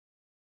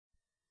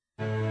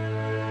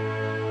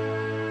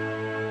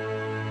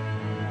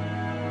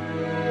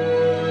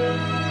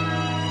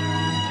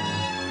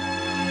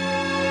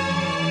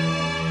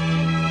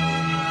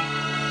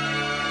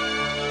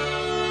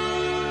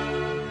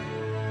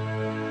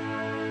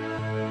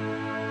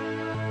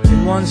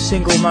In one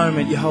single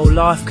moment your whole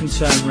life can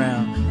turn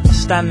round. I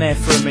stand there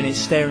for a minute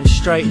staring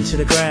straight into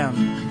the ground,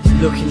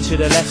 looking to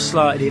the left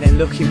slightly then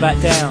looking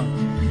back down.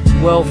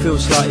 World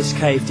feels like it's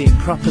caved in,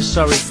 proper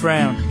sorry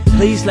frown.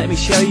 Please let me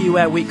show you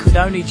how we could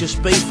only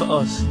just be for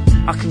us.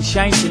 I can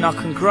change and I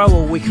can grow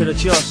or we could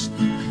adjust.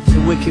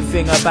 The wicked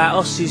thing about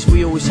us is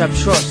we always have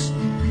trust.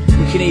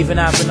 We can even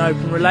have an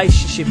open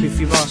relationship if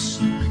you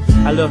must.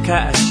 I look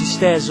at her, she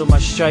stares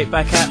almost straight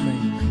back at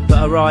me, but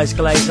her eyes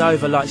glaze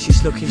over like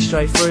she's looking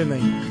straight through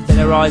me.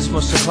 Then her eyes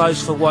must have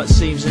closed for what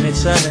seems an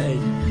eternity.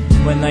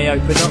 When they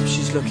open up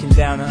she's looking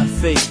down at her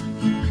feet.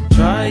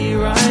 Dry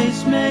your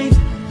eyes, mate.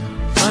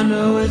 I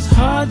know it's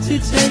hard to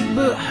take,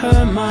 but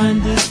her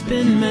mind has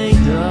been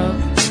made up.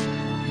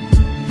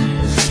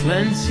 There's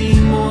plenty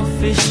more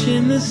fish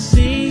in the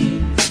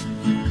sea.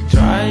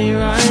 Dry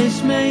your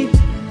eyes, mate.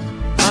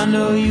 I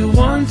know you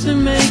want to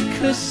make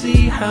her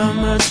see how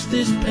much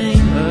this pain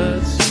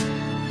hurts,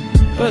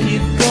 but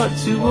you've got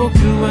to walk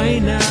away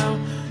now.